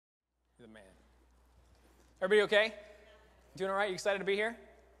Everybody okay? Doing all right? You excited to be here?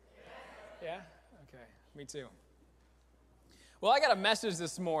 Yeah? Okay. Me too. Well, I got a message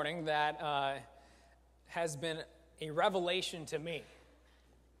this morning that has been a revelation to me.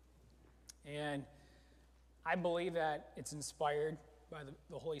 And I believe that it's inspired by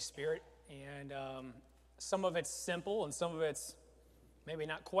the Holy Spirit. And some of it's simple and some of it's maybe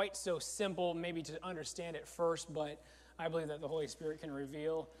not quite so simple, maybe to understand at first, but I believe that the Holy Spirit can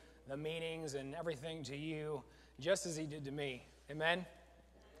reveal the meanings and everything to you just as he did to me. Amen?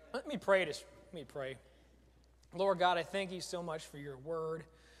 Let me pray. Lord God, I thank you so much for your word.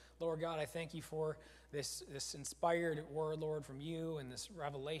 Lord God, I thank you for this inspired word, Lord, from you and this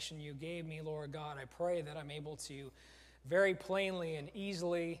revelation you gave me, Lord God. I pray that I'm able to very plainly and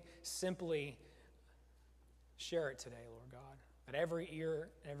easily, simply share it today, Lord God. That every ear,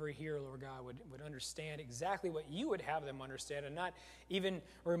 every hearer, Lord God, would understand exactly what you would have them understand, and not even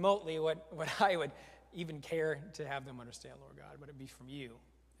remotely what I would even care to have them understand, Lord God, but it be from you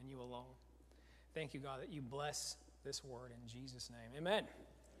and you alone. Thank you, God, that you bless this word in Jesus' name. Amen.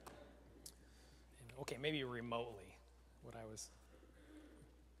 Okay, maybe remotely what I was.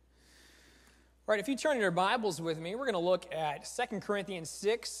 All right, if you turn your Bibles with me, we're going to look at 2 Corinthians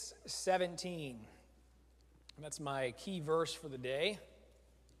 6:17. That's my key verse for the day.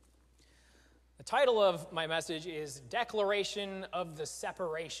 The title of my message is Declaration of the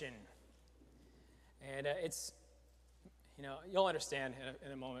Separation. And it's, you'll understand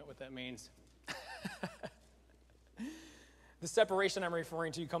in a moment what that means. The separation I'm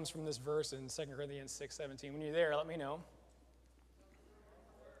referring to comes from this verse in 2 Corinthians 6:17. When you're there, let me know.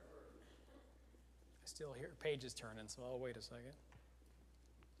 I still hear pages turning, so I'll wait a second.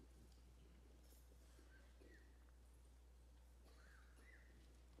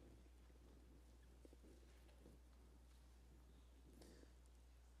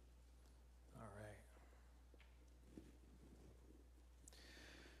 All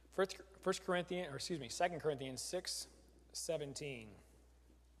right. 2 Corinthians 6:17.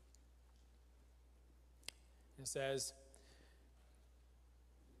 It says,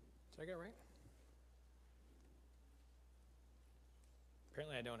 did I get it right?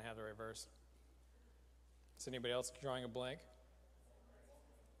 Apparently I don't have the right verse. Is anybody else drawing a blank?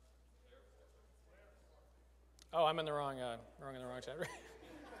 Oh, I'm in the wrong chapter.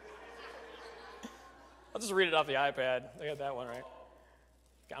 I'll just read it off the iPad. I got that one right.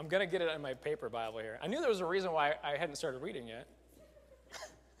 I'm going to get it in my paper Bible here. I knew there was a reason why I hadn't started reading yet.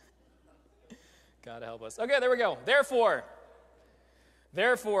 God help us. Okay, there we go. Therefore,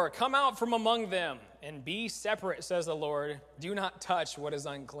 come out from among them and be separate, says the Lord. Do not touch what is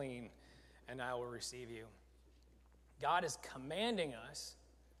unclean, and I will receive you. God is commanding us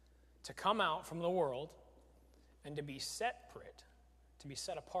to come out from the world and to be separate, to be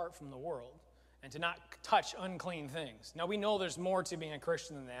set apart from the world, and to not touch unclean things. Now, we know there's more to being a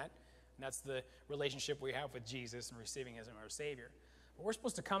Christian than that, and that's the relationship we have with Jesus and receiving him as our Savior. But we're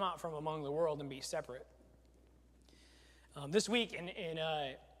supposed to come out from among the world and be separate. This week in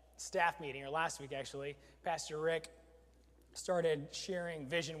a staff meeting, or last week actually, Pastor Rick started sharing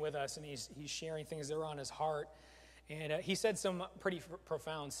vision with us, and he's sharing things that are on his heart. And he said some pretty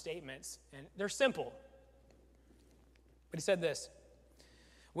profound statements, and they're simple. But he said this: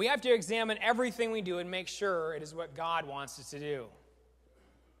 we have to examine everything we do and make sure it is what God wants us to do.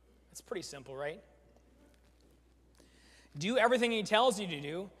 That's pretty simple, right? Do everything he tells you to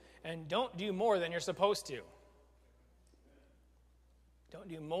do, and don't do more than you're supposed to. Don't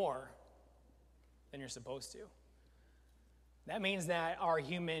do more than you're supposed to. That means that our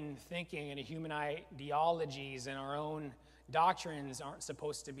human thinking and human ideologies and our own doctrines aren't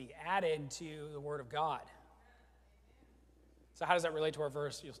supposed to be added to the Word of God. So how does that relate to our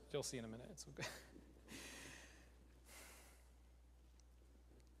verse? You'll see in a minute. It's okay.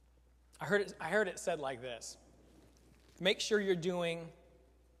 I heard it said like this: make sure what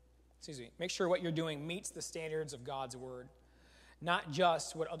you're doing meets the standards of God's word, not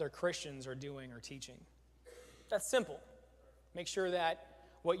just what other Christians are doing or teaching. That's simple. Make sure that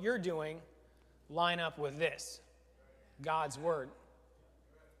what you're doing line up with this, God's word,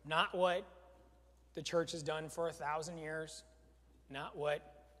 not what the church has done for 1,000 years. Not what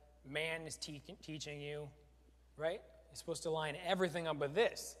man is teaching you, right? You're supposed to line everything up with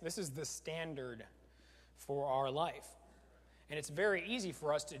this. This is the standard for our life. And it's very easy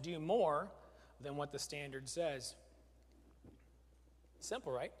for us to do more than what the standard says.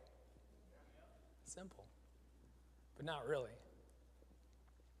 Simple, right? Simple. But not really.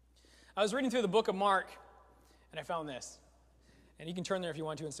 I was reading through the book of Mark, and I found this. And you can turn there if you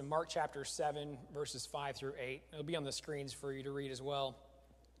want to. It's in Mark chapter 7, verses 5 through 8. It'll be on the screens for you to read as well.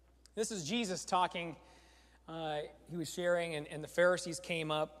 This is Jesus talking he was sharing, and the Pharisees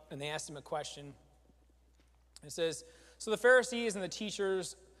came up, and they asked him a question. It says, so the Pharisees and the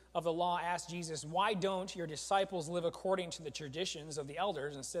teachers of the law asked Jesus, why don't your disciples live according to the traditions of the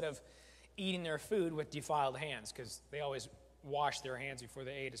elders instead of eating their food with defiled hands? Because they always washed their hands before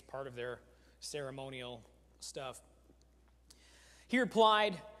they ate as part of their ceremonial stuff. He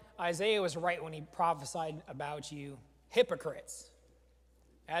replied, Isaiah was right when he prophesied about you, hypocrites.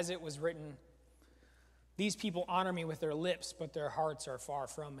 As it was written, these people honor me with their lips, but their hearts are far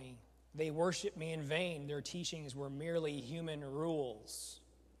from me. They worship me in vain. Their teachings were merely human rules.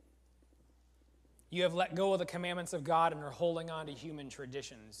 You have let go of the commandments of God and are holding on to human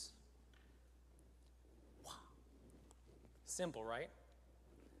traditions. Wow. Simple, right?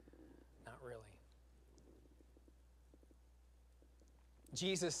 Not really.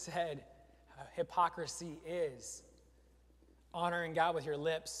 Jesus said hypocrisy is honoring God with your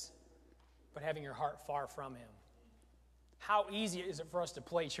lips, but having your heart far from him. How easy is it for us to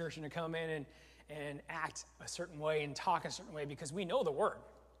play church and to come in and act a certain way and talk a certain way because we know the word,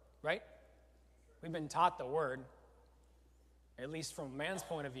 right? We've been taught the word, at least from man's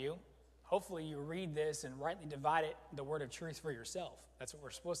point of view. Hopefully you read this and rightly divide it, the word of truth for yourself. That's what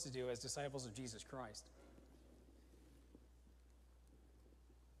we're supposed to do as disciples of Jesus Christ.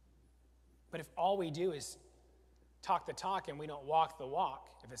 But if all we do is talk the talk and we don't walk the walk,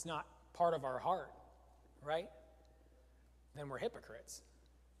 if it's not part of our heart, right, then we're hypocrites.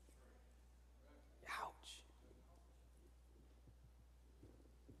 Ouch.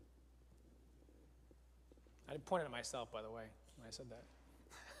 I pointed at myself, by the way, when I said that.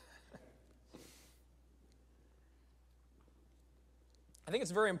 I think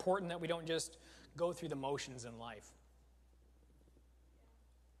it's very important that we don't just go through the motions in life.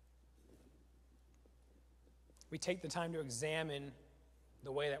 We take the time to examine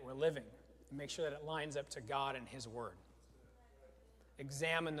the way that we're living and make sure that it lines up to God and his word.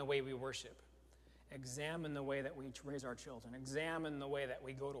 Examine the way we worship. Examine the way that we raise our children. Examine the way that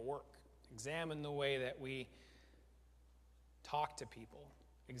we go to work. Examine the way that we talk to people.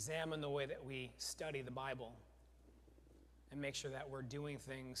 Examine the way that we study the Bible. And make sure that we're doing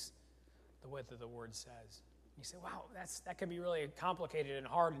things the way that the word says. You say, wow, that could be really complicated and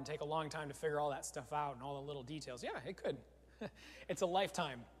hard and take a long time to figure all that stuff out and all the little details. Yeah, it could. It's a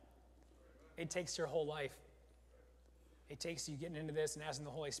lifetime. It takes your whole life. It takes you getting into this and asking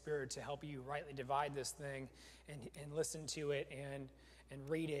the Holy Spirit to help you rightly divide this thing and listen to it and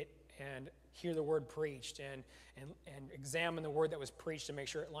read it and hear the word preached and examine the word that was preached to make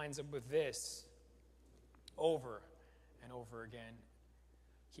sure it lines up with this over and over again,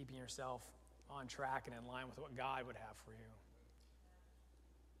 keeping yourself on track and in line with what God would have for you.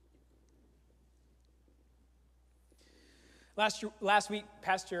 Last week,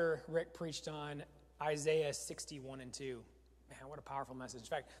 Pastor Rick preached on Isaiah 61 and 2. Man, what a powerful message. In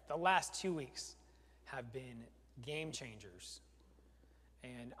fact, the last 2 weeks have been game changers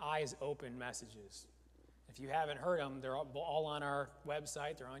and eyes-open messages. If you haven't heard them, they're all on our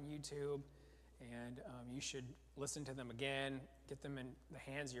website. They're on YouTube. And you should listen to them again. Get them in the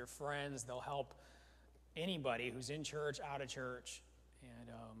hands of your friends. They'll help anybody who's in church, out of church, and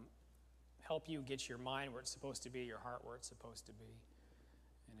help you get your mind where it's supposed to be, your heart where it's supposed to be.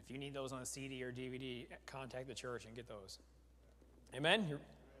 And if you need those on CD or DVD, contact the church and get those. Amen?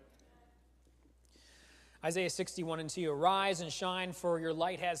 Isaiah 61 and 2, arise and shine, for your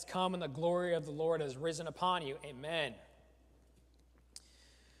light has come, and the glory of the Lord has risen upon you. Amen.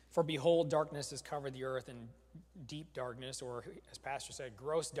 For behold, darkness has covered the earth, and deep darkness, or as Pastor said,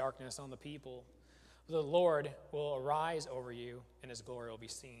 gross darkness on the people. The Lord will arise over you, and his glory will be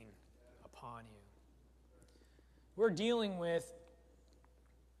seen upon you. We're dealing with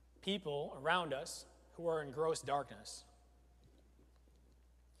people around us who are in gross darkness.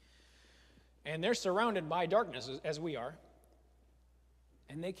 And they're surrounded by darkness as we are.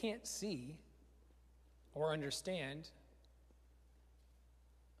 And they can't see or understand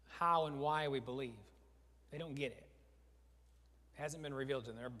how and why we believe. They don't get it. It hasn't been revealed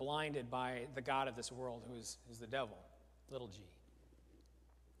to them. They're blinded by the god of this world, who is the devil, little g.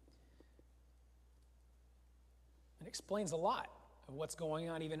 It explains a lot of what's going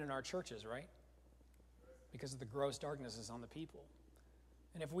on even in our churches, right? Because of the gross darknesses on the people.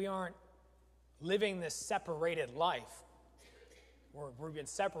 And if we aren't living this separated life, where we've been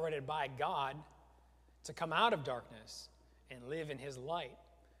separated by God to come out of darkness and live in his light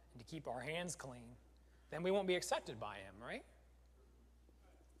and to keep our hands clean, then we won't be accepted by him, right?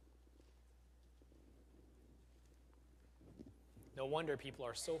 No wonder people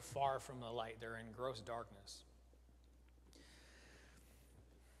are so far from the light. They're in gross darkness.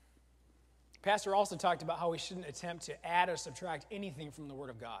 Pastor also talked about how we shouldn't attempt to add or subtract anything from the Word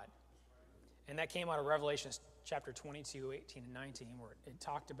of God. And that came out of Revelation chapter 22, 18, and 19, where it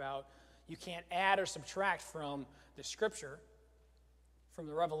talked about you can't add or subtract from the Scripture, from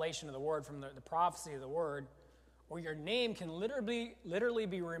the revelation of the Word, from the prophecy of the Word, or your name can literally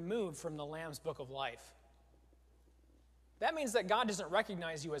be removed from the Lamb's Book of Life. That means that God doesn't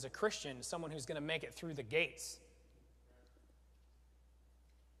recognize you as a Christian, someone who's going to make it through the gates,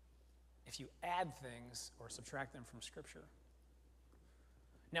 if you add things or subtract them from Scripture.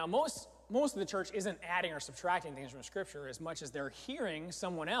 Now, most of the church isn't adding or subtracting things from Scripture as much as they're hearing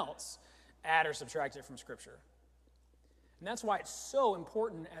someone else add or subtract it from Scripture. And that's why it's so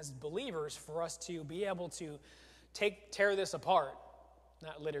important as believers for us to be able to tear this apart,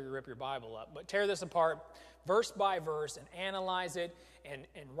 not literally rip your Bible up, but tear this apart verse by verse and analyze it and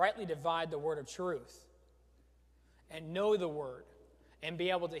rightly divide the word of truth and know the word and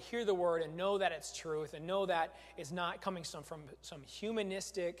be able to hear the word and know that it's truth and know that it's not coming from some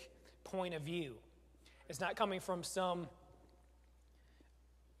humanistic point of view. It's not coming from some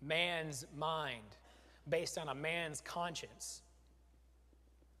man's mind based on a man's conscience,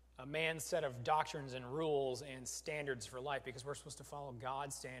 a man's set of doctrines and rules and standards for life, because we're supposed to follow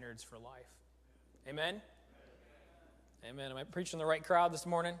God's standards for life. Amen? Amen. Am I preaching the right crowd this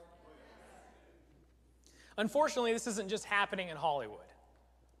morning? Unfortunately, this isn't just happening in Hollywood.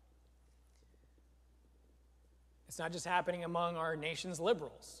 It's not just happening among our nation's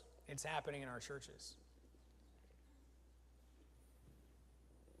liberals. It's happening in our churches.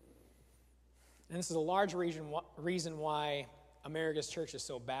 And this is a large reason why America's church is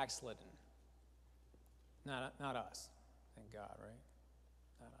so backslidden. Not us. Thank God, right?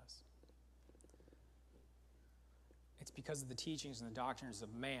 Not us. It's because of the teachings and the doctrines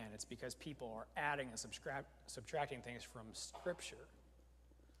of man. It's because people are adding and subtracting things from Scripture.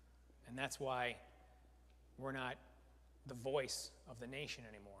 And that's why we're not the voice of the nation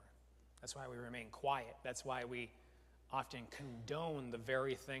anymore. That's why we remain quiet. That's why we often condone the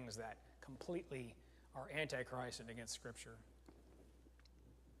very things that completely are antichrist and against Scripture.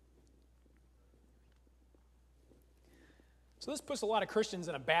 So this puts a lot of Christians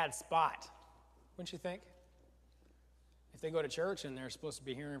in a bad spot, wouldn't you think? If they go to church and they're supposed to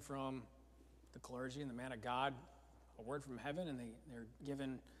be hearing from the clergy and the man of God a word from heaven, and they're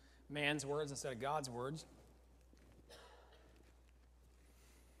given man's words instead of God's words.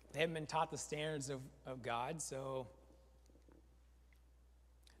 They haven't been taught the standards of God, so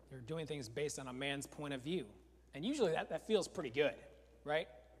they're doing things based on a man's point of view. And usually that feels pretty good, right?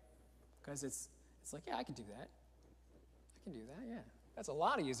 Because it's like, yeah, I can do that. I can do that, yeah. That's a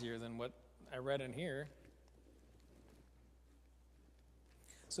lot easier than what I read in here.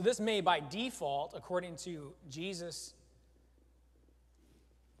 So this may, by default, according to Jesus'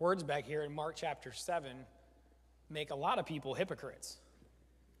 words back here in Mark chapter 7, make a lot of people hypocrites.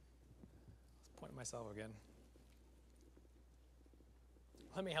 Let's point at myself again.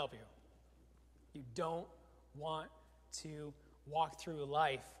 Let me help you. You don't want to walk through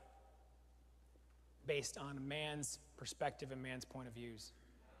life based on man's perspective and man's point of views.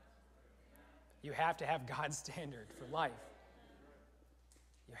 You have to have God's standard for life.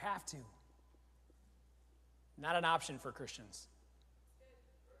 You have to. Not an option for Christians.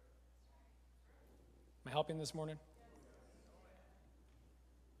 Am I helping this morning?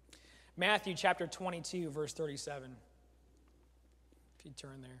 Matthew chapter 22, verse 37. If you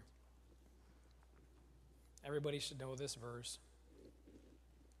turn there. Everybody should know this verse.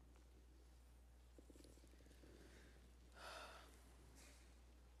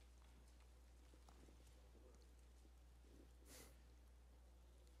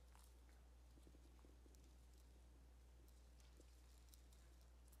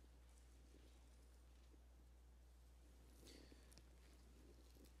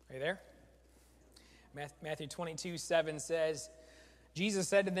 Are you there? Matthew 22:7 says, Jesus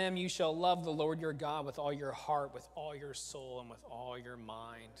said to them, you shall love the Lord your God with all your heart, with all your soul, and with all your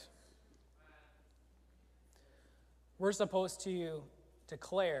mind. We're supposed to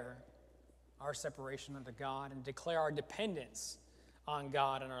declare our separation unto God and declare our dependence on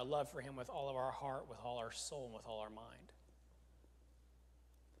God and our love for Him with all of our heart, with all our soul, and with all our mind.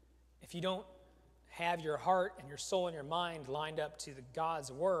 If you don't have your heart and your soul and your mind lined up to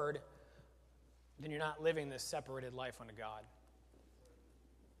God's word, then you're not living this separated life unto God.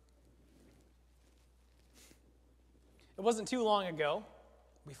 It wasn't too long ago,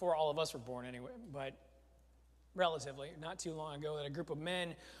 before all of us were born anyway, but relatively, not too long ago, that a group of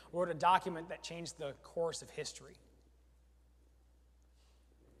men wrote a document that changed the course of history.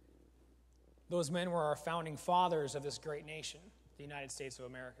 Those men were our founding fathers of this great nation, the United States of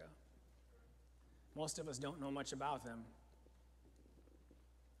America. Most of us don't know much about them.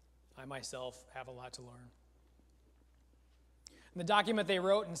 I myself have a lot to learn. And the document they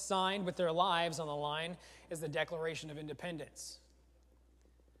wrote and signed with their lives on the line is the Declaration of Independence.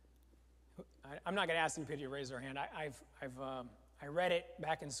 I'm not going to ask anybody to raise their hand. I read it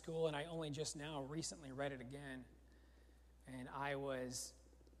back in school, and I only just now recently read it again. And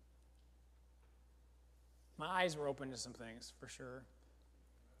my eyes were open to some things, for sure.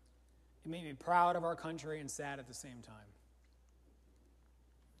 It made me proud of our country and sad at the same time.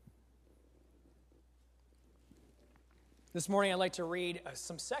 This morning, I'd like to read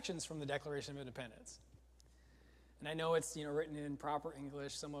some sections from the Declaration of Independence. And I know it's written in proper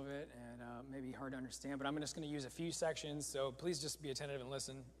English, some of it, and maybe hard to understand, but I'm just going to use a few sections, so please just be attentive and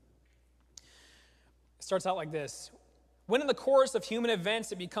listen. It starts out like this. When in the course of human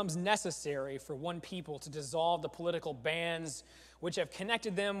events it becomes necessary for one people to dissolve the political bands which have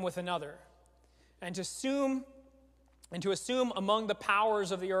connected them with another, and to assume among the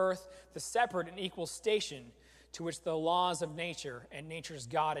powers of the earth the separate and equal station to which the laws of nature and nature's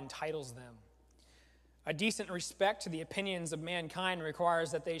God entitles them. A decent respect to the opinions of mankind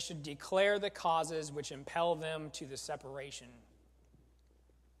requires that they should declare the causes which impel them to the separation.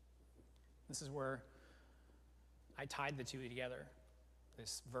 This is where I tied the two together,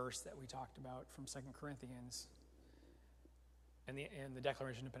 this verse that we talked about from 2 Corinthians and the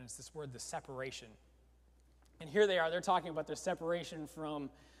Declaration of Independence, this word, the separation. And here they are, they're talking about their separation from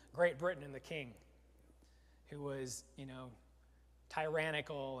Great Britain and the king, who was,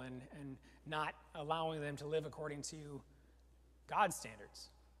 tyrannical and not allowing them to live according to God's standards.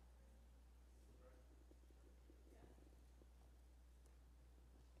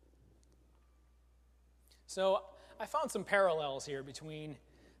 So I found some parallels here between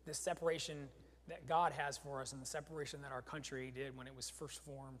this separation that God has for us and the separation that our country did when it was first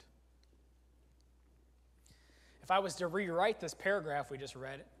formed. If I was to rewrite this paragraph we just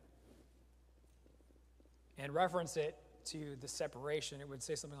read and reference it to the separation, it would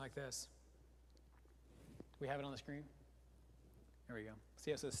say something like this. Do we have it on the screen? There we go. See,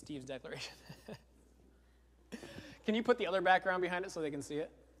 it says Steve's Declaration. Can you put the other background behind it so they can see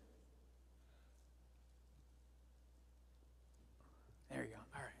it? There you go.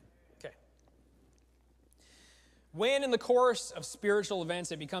 All right. Okay. When in the course of spiritual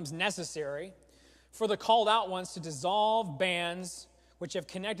events it becomes necessary for the called out ones to dissolve bands which have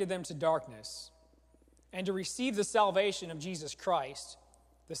connected them to darkness, and to receive the salvation of Jesus Christ,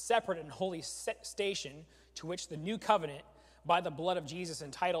 the separate and holy station to which the new covenant by the blood of Jesus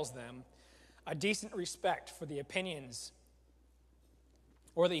entitles them, a decent respect for the opinions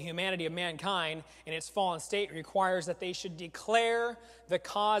or the humanity of mankind in its fallen state requires that they should declare the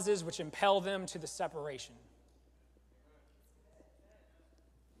causes which impel them to the separation.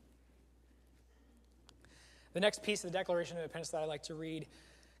 The next piece of the Declaration of Independence that I'd like to read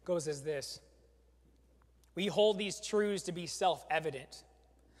goes as this. We hold these truths to be self-evident,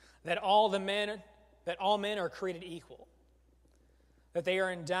 that all men are created equal, that they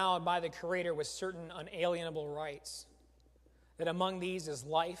are endowed by the Creator with certain unalienable rights, that among these is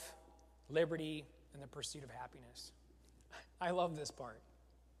life, liberty, and the pursuit of happiness. I love this part.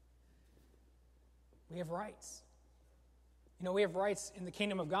 We have rights. We have rights in the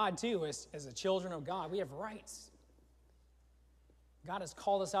kingdom of God too, as the children of God. We have rights. God has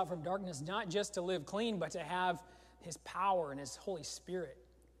called us out from darkness not just to live clean, but to have His power and His Holy Spirit.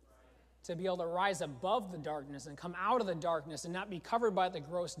 To be able to rise above the darkness and come out of the darkness and not be covered by the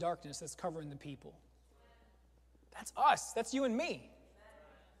gross darkness that's covering the people. That's us. That's you and me.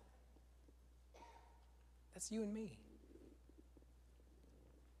 That's you and me.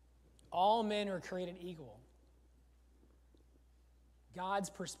 All men are created equal.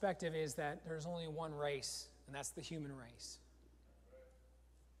 God's perspective is that there's only one race, and that's the human race.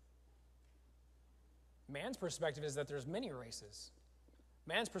 Man's perspective is that there's many races.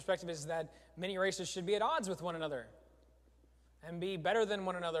 Man's perspective is that many races should be at odds with one another and be better than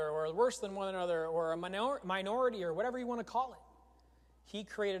one another or worse than one another or a minority or whatever you want to call it. He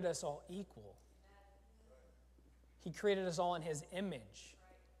created us all equal. He created us all in His image.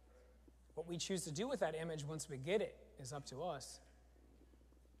 What we choose to do with that image once we get it is up to us.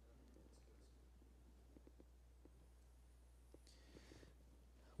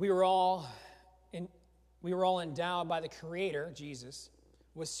 We were all endowed by the Creator, Jesus,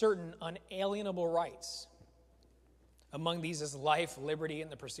 with certain unalienable rights. Among these is life, liberty, and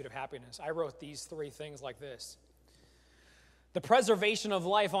the pursuit of happiness. I wrote these three things like this. The preservation of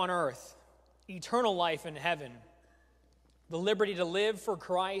life on earth, eternal life in heaven, the liberty to live for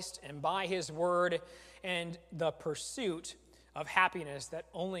Christ and by His word, and the pursuit of happiness that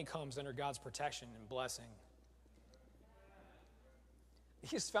only comes under God's protection and blessing.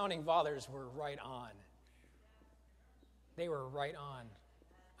 These founding fathers were right on. They were right on.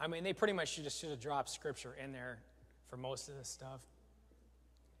 I mean, they pretty much should have dropped scripture in there for most of this stuff.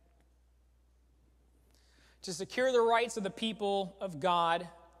 To secure the rights of the people of God,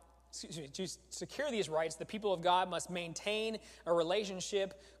 to secure these rights, the people of God must maintain a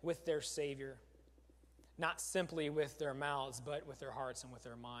relationship with their Savior. Not simply with their mouths, but with their hearts and with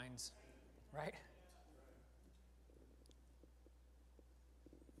their minds. Right?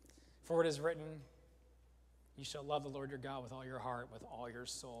 For it is written, you shall love the Lord your God with all your heart, with all your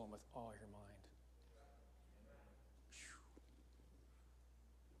soul, and with all your mind.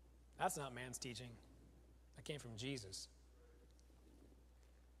 That's not man's teaching. That came from Jesus.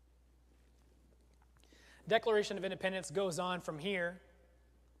 Declaration of Independence goes on from here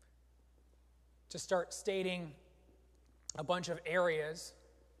to start stating a bunch of areas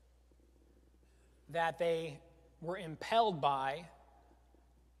that they were impelled by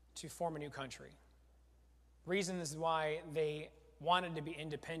to form a new country. Reasons why they wanted to be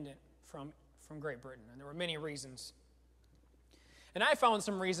independent from Great Britain. And there were many reasons. And I found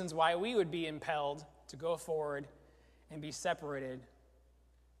some reasons why we would be impelled to go forward and be separated.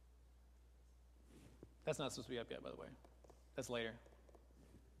 That's not supposed to be up yet, by the way. That's later.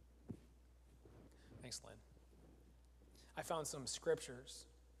 Thanks, Lynn. I found some scriptures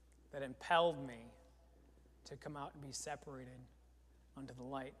that impelled me to come out and be separated unto the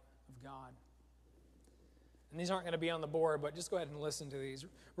light of God. And these aren't going to be on the board, but just go ahead and listen to these.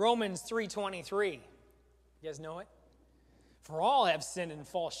 Romans 3:23. You guys know it? For all have sinned and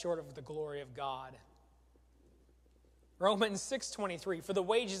fall short of the glory of God. Romans 6:23. For the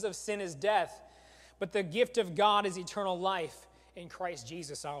wages of sin is death, but the gift of God is eternal life in Christ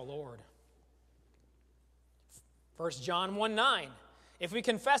Jesus our Lord. 1 John 1:9. If we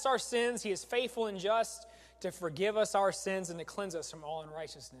confess our sins, he is faithful and just to forgive us our sins and to cleanse us from all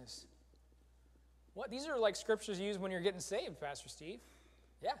unrighteousness. What? These are like scriptures used when you're getting saved, Pastor Steve.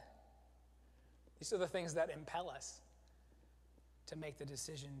 Yeah. These are the things that impel us to make the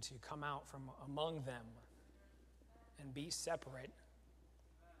decision to come out from among them and be separate.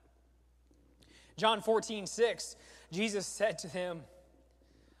 John 14:6, Jesus said to him,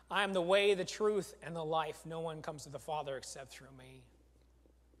 I am the way, the truth, and the life. No one comes to the Father except through me.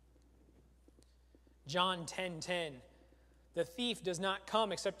 John 10:10, the thief does not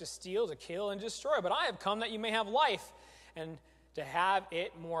come except to steal, to kill, and destroy. But I have come that you may have life and to have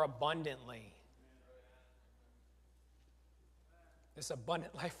it more abundantly. This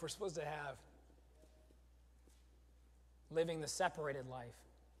abundant life we're supposed to have. Living the separated life.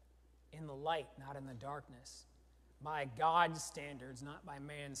 In the light, not in the darkness. By God's standards, not by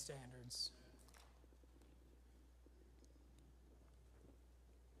man's standards.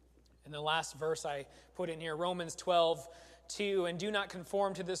 And the last verse I put in here, Romans 12:2, and do not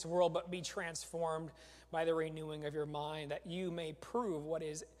conform to this world, but be transformed by the renewing of your mind, that you may prove what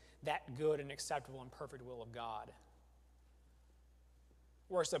is that good and acceptable and perfect will of God.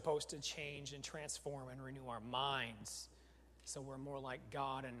 We're supposed to change and transform and renew our minds so we're more like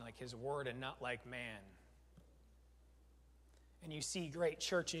God and like his word and not like man. And you see great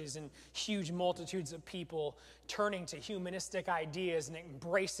churches and huge multitudes of people turning to humanistic ideas and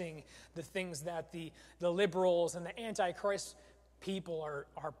embracing the things that the liberals and the antichrist people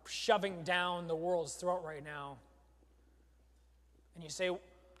are shoving down the world's throat right now. And you say,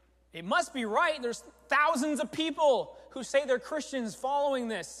 it must be right. There's thousands of people who say they're Christians following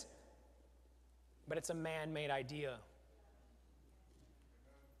this. But it's a man-made idea.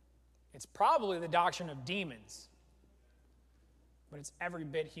 It's probably the doctrine of demons. But it's every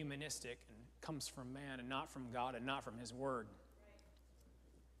bit humanistic and comes from man and not from God and not from his word.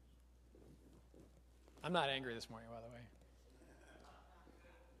 I'm not angry this morning, by the way.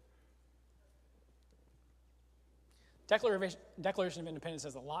 Declaration of Independence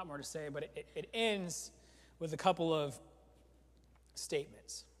has a lot more to say, but it ends with a couple of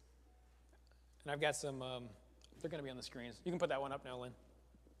statements. And I've got some, they're going to be on the screens. You can put that one up now, Lynn.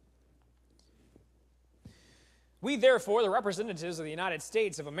 We, therefore, the representatives of the United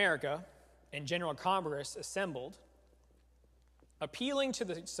States of America and General Congress assembled, appealing to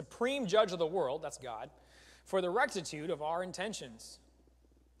the supreme judge of the world, that's God, for the rectitude of our intentions.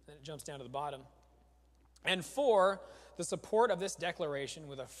 Then it jumps down to the bottom. And for the support of this declaration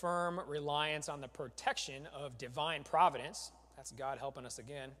with a firm reliance on the protection of divine providence, that's God helping us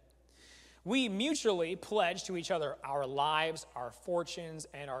again, we mutually pledge to each other our lives, our fortunes,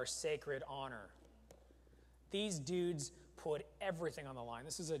 and our sacred honor. These dudes put everything on the line.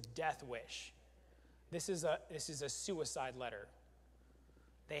 This is a death wish. This is a suicide letter.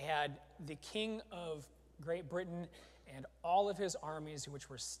 They had the king of Great Britain and all of his armies, which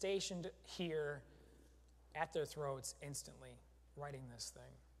were stationed here, at their throats instantly, writing this thing.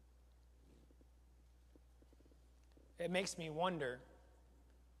 It makes me wonder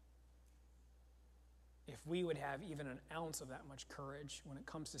if we would have even an ounce of that much courage when it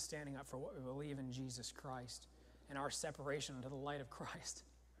comes to standing up for what we believe in Jesus Christ and our separation to the light of Christ.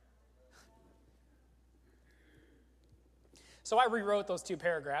 So I rewrote those 2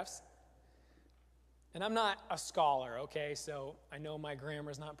 paragraphs. And I'm not a scholar, okay? So I know my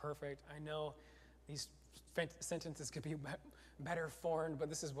grammar is not perfect. I know these sentences could be better formed, but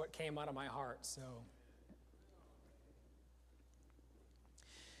this is what came out of my heart, so.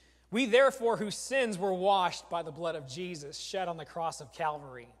 We therefore, whose sins were washed by the blood of Jesus, shed on the cross of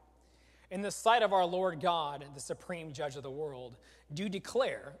Calvary, in the sight of our Lord God, the supreme judge of the world, do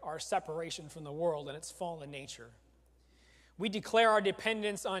declare our separation from the world and its fallen nature. We declare our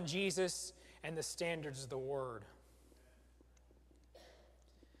dependence on Jesus and the standards of the Word.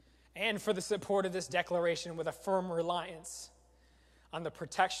 And for the support of this declaration with a firm reliance on the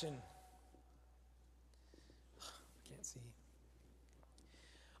protection,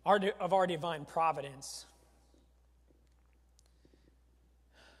 of our divine providence.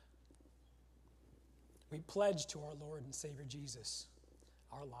 We pledge to our Lord and Savior Jesus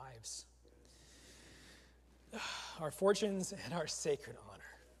our lives, our fortunes, and our sacred honor.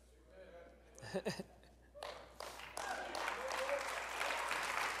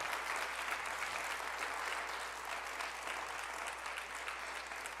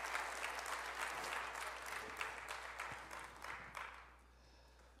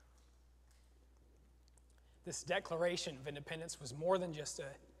 This Declaration of Independence was more than just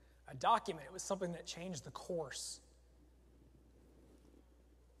a document. It was something that changed the course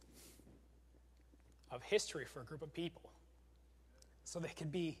of history for a group of people. So they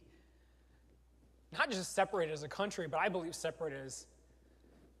could be not just separated as a country, but I believe separated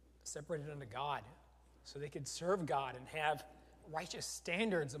unto God. So they could serve God and have righteous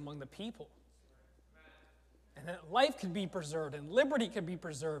standards among the people. And that life could be preserved and liberty could be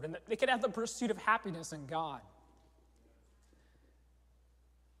preserved and that they could have the pursuit of happiness in God.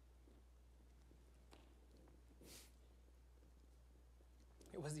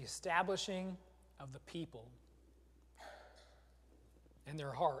 It was the establishing of the people and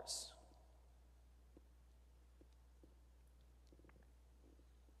their hearts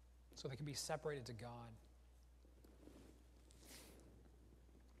so they could be separated to God.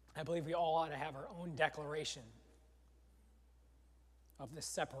 I believe we all ought to have our own declaration of this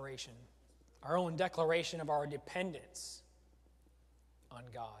separation, our own declaration of our dependence on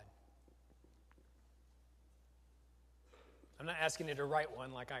God. I'm not asking you to write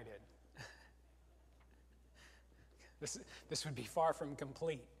one like I did. This would be far from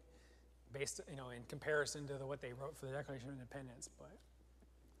complete, based, in comparison to what they wrote for the Declaration of Independence. But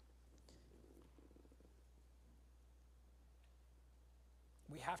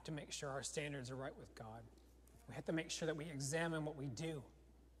we have to make sure our standards are right with God. We have to make sure that we examine what we do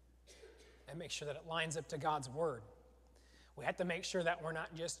and make sure that it lines up to God's Word. We have to make sure that we're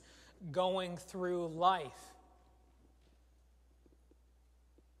not just going through life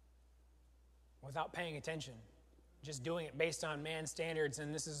without paying attention, just doing it based on man's standards,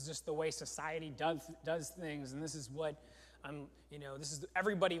 and this is just the way society does things, and this is what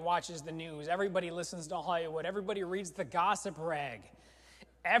everybody watches the news, everybody listens to Hollywood, everybody reads the gossip rag.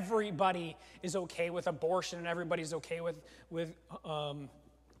 Everybody is okay with abortion, and everybody's okay with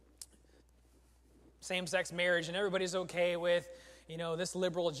same-sex marriage, and everybody's okay with this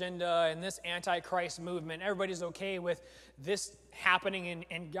liberal agenda and this anti-Christ movement. Everybody's okay with this happening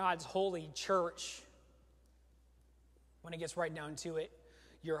in God's holy church. When it gets right down to it,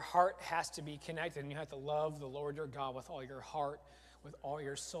 your heart has to be connected, and you have to love the Lord your God with all your heart, with all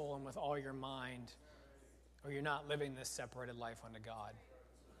your soul, and with all your mind, or you're not living this separated life unto God.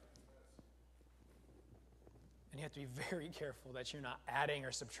 And you have to be very careful that you're not adding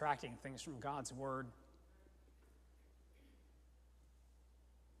or subtracting things from God's Word.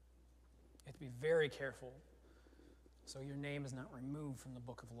 You have to be very careful so your name is not removed from the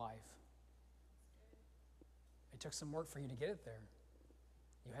book of life. It took some work for you to get it there.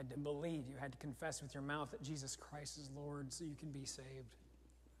 You had to believe, you had to confess with your mouth that Jesus Christ is Lord so you can be saved.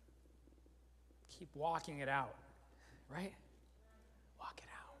 Keep walking it out, right? Walk it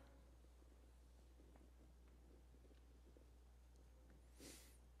out.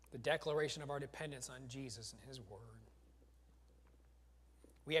 The declaration of our dependence on Jesus and His Word.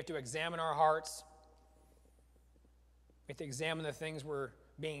 We have to examine our hearts. We have to examine the things we're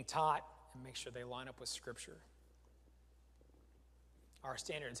being taught and make sure they line up with Scripture. Our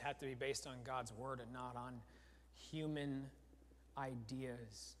standards have to be based on God's word and not on human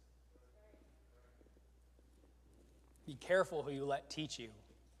ideas. Be careful who you let teach you.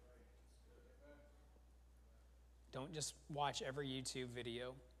 Don't just watch every YouTube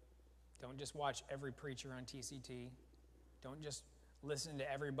video. Don't just watch every preacher on TCT. Don't just listen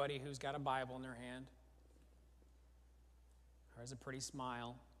to everybody who's got a Bible in their hand or has a pretty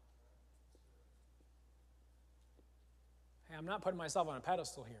smile. Hey, I'm not putting myself on a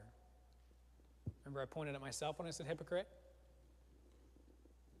pedestal here. Remember I pointed at myself when I said hypocrite?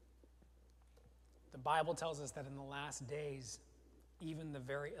 The Bible tells us that in the last days, even the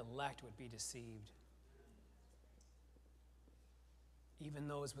very elect would be deceived. Even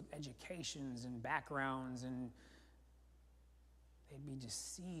those with educations and backgrounds, and they'd be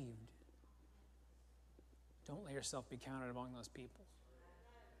deceived. Don't let yourself be counted among those people.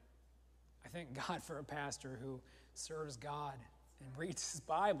 I thank God for a pastor who serves God and reads his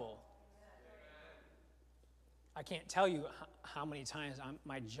Bible. I can't tell you how many times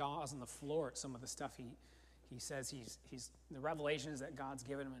my jaw's on the floor at some of the stuff he says. He's the revelations that God's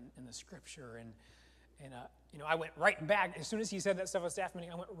given him in the Scripture, and I went right back as soon as he said that stuff at staff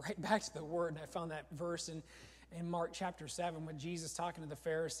meeting. I went right back to the Word, and I found that verse in Mark chapter 7 with Jesus talking to the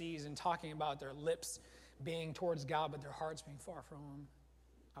Pharisees and talking about their lips being towards God, but their hearts being far from Him.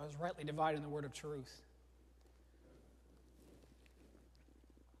 I was rightly dividing the word of truth.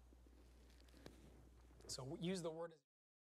 So use the word.